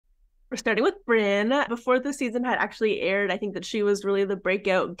We're starting with Brynn. Before the season had actually aired, I think that she was really the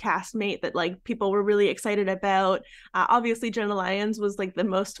breakout castmate that like people were really excited about. Obviously, Jenna Lyons was like the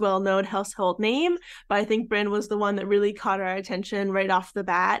most well-known household name, but I think Brynn was the one that really caught our attention right off the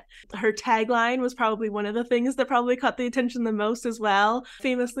bat. Her tagline was probably one of the things that probably caught the attention the most as well.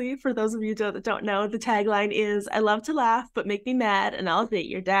 Famously, for those of you that don't know, the tagline is, "I love to laugh, but make me mad, and I'll date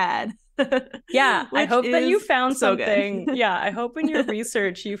your dad." Yeah, I hope that you found so something. Good. Yeah, I hope in your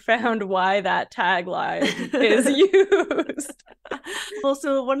research you found why that tagline is used. Well,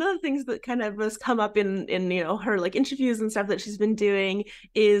 so one of the things that kind of has come up in her like interviews and stuff that she's been doing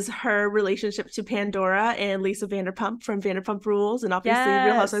is her relationship to Pandora and Lisa Vanderpump from Vanderpump Rules and obviously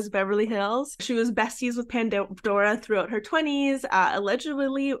Real Housewives of Beverly Hills. She was besties with Pandora throughout her 20s.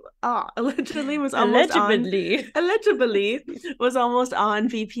 Allegedly was almost on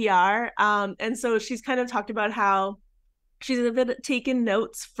VPR. And so she's kind of talked about how she's a bit taken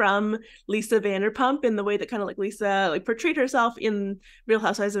notes from Lisa Vanderpump in the way that kind of like Lisa like portrayed herself in Real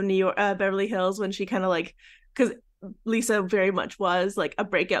Housewives of New York, Beverly Hills, when she kind of like, because Lisa very much was like a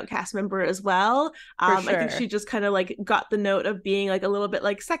breakout cast member as well. Sure. I think she just kind of like got the note of being like a little bit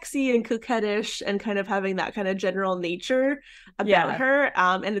like sexy and coquettish and kind of having that kind of general nature about her.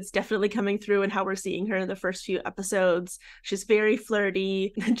 And it's definitely coming through in how we're seeing her in the first few episodes. She's very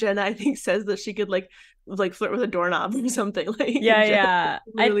flirty. Jenna, I think, says that she could like flirt with a doorknob or something. Like yeah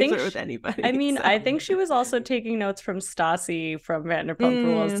really I think flirt with anybody. I mean, so. I think she was also taking notes from Stassi from Vanderpump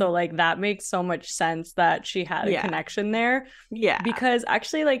Rules, so like that makes so much sense that she had a connection there. Because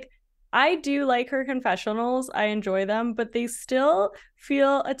actually, like, I do like her confessionals, I enjoy them, but they still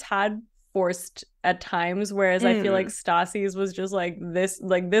feel a tad forced at times, whereas I feel like Stassi's was just like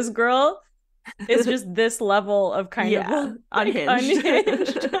this girl is just this level of kind of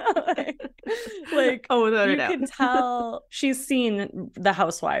unhinged. Like you can tell she's seen the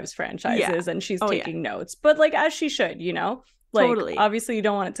Housewives franchises and she's taking notes, but like as she should, like obviously you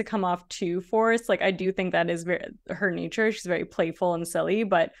don't want it to come off too forced. Like I do think that is very her nature. She's very playful and silly,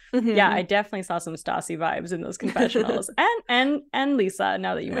 but I definitely saw some Stassi vibes in those confessionals. and Lisa,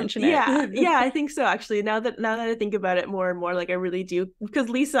 now that you mention it. Yeah, I think so actually. Now that I think about it more and more, like I really do, because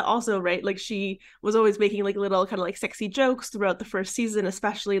Lisa also, right, like she was always making like little kind of like sexy jokes throughout the first season,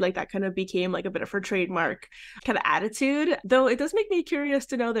 especially. Like that kind of became like a bit of her trademark kind of attitude. Though it does make me curious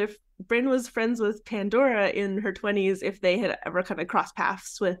to know that if Brynn was friends with Pandora in her 20s, if they had ever kind of crossed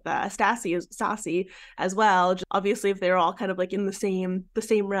paths with Stassi as well. Just obviously, if they're all kind of like in the same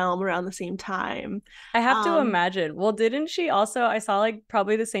realm around the same time. I have to imagine. Well, didn't she also? I saw like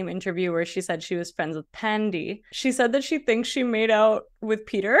probably the same interview where she said she was friends with Pandy. She said that she thinks she made out with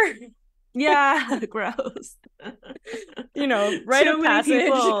Peter. Yeah, gross. Rite of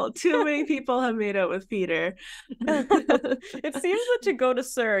passage. Too many people have made out with Peter. It seems that to go to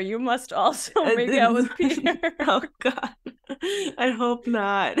Sir, you must also make out with Peter. Oh God, I hope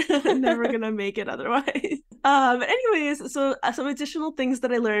not. I'm never gonna make it otherwise. Anyways, so some additional things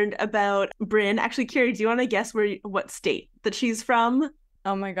that I learned about Brynn. Actually, Carrie, do you want to guess what state that she's from?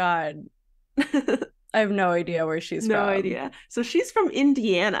 Oh my God. I have no idea where she's from. No idea. So she's from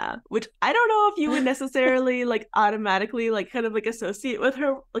Indiana, which I don't know if you would necessarily like automatically like kind of like associate with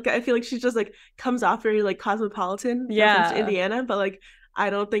her. Like I feel like she's just like comes off very like cosmopolitan. To Indiana, but like I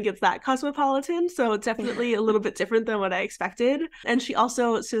don't think it's that cosmopolitan. So it's definitely a little bit different than what I expected. And she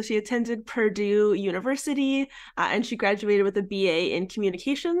attended Purdue University and she graduated with a BA in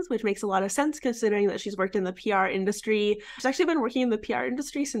communications, which makes a lot of sense considering that she's worked in the PR industry. She's actually been working in the PR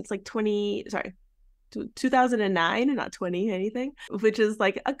industry since like 2009 and not 20 anything, which is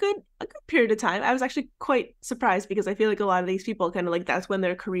like a good period of time. I was actually quite surprised because I feel like a lot of these people kind of like that's when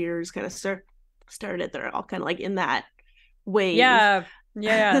their careers kind of started. They're all kind of like in that wave. Yeah,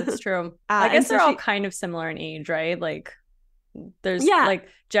 that's true. I guess they're all kind of similar in age, right? Like there's like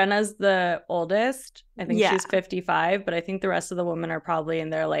Jenna's the oldest. I think she's 55, but I think the rest of the women are probably in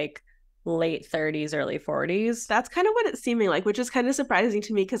their like late 30s, early 40s. That's kind of what it's seeming like, which is kind of surprising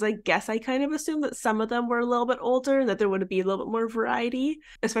to me because I guess I kind of assumed that some of them were a little bit older and that there would be a little bit more variety,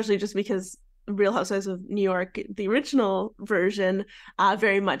 especially just because Real Housewives of New York, the original version,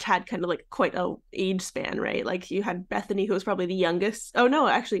 very much had kind of like quite a age span, right? Like you had Bethany, who was probably the youngest. Oh no,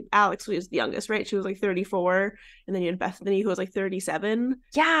 actually Alex was the youngest, right? She was like 34, and then you had Bethany, who was like 37.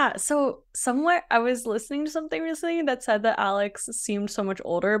 Yeah, so somewhere I was listening to something recently that said that Alex seemed so much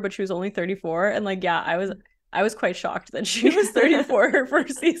older, but she was only 34, and like I was quite shocked that she was 34 her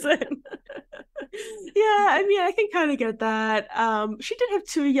first season. Yeah, I mean, I can kind of get that. She did have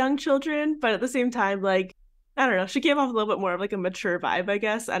 2 young children, but at the same time, like, I don't know. She gave off a little bit more of like a mature vibe, I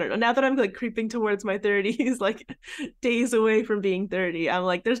guess. I don't know. Now that I'm like creeping towards my 30s, like days away from being 30, I'm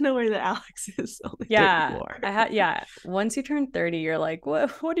like, there's no way that Alex is only 34. Once you turn 30, you're like,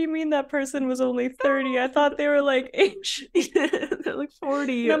 what do you mean that person was only 30? I thought they were like age. They're like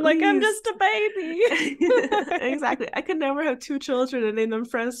 40. And I'm like, I'm just a baby. Exactly. I could never have two children and name them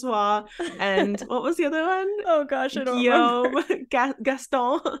Francois and what was the other one? Oh gosh, I don't remember.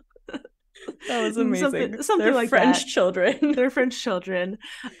 Gaston. That was amazing. Something They're like French that. children. They're French children.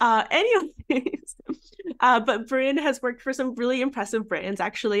 Anyways, but Brynn has worked for some really impressive brands.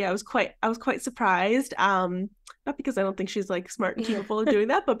 Actually, I was quite surprised. Not because I don't think she's like smart and capable of doing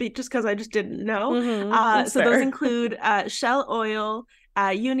that, but just because I just didn't know. So fair. Those include Shell Oil,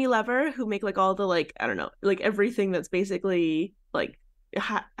 Unilever, who make like all the like, I don't know, like everything that's basically like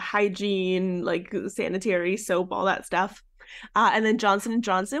hygiene, like sanitary soap, all that stuff. And then Johnson &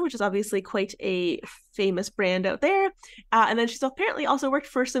 Johnson, which is obviously quite a famous brand out there. And then she's apparently also worked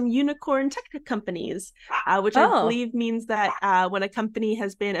for some unicorn tech companies, which I believe means that when a company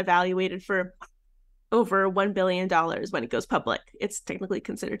has been evaluated for over $1 billion when it goes public, it's technically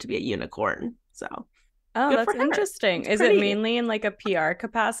considered to be a unicorn. So that's interesting. Is it mainly in like a PR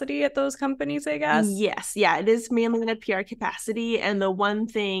capacity at those companies, I guess? Yes. Yeah, it is mainly in a PR capacity. And the one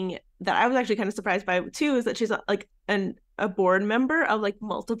thing that I was actually kind of surprised by too is that she's like a board member of like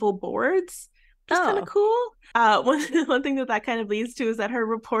multiple boards, which is kind of cool. One thing that kind of leads to is that her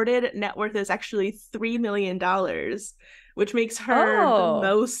reported net worth is actually $3 million, which makes her the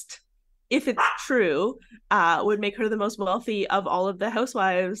most, if it's true, would make her the most wealthy of all of the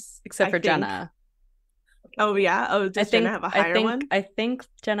housewives. Except for Jenna. Oh yeah. Oh, does Jenna have a higher one? I think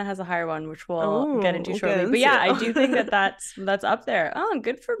Jenna has a higher one, which we'll get into shortly. But yeah, I do think that's up there. Oh,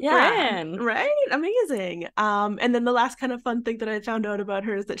 good for Brynn. Right? Amazing. And then the last kind of fun thing that I found out about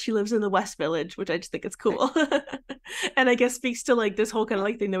her is that she lives in the West Village, which I just think is cool. And I guess speaks to like this whole kind of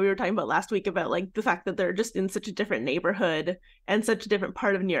like thing that we were talking about last week about like the fact that they're just in such a different neighborhood and such a different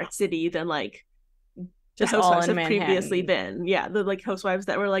part of New York City than like just housewives have previously been. Yeah, the like housewives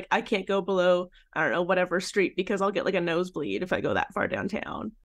that were like, I can't go below, I don't know, whatever street because I'll get like a nosebleed if I go that far downtown.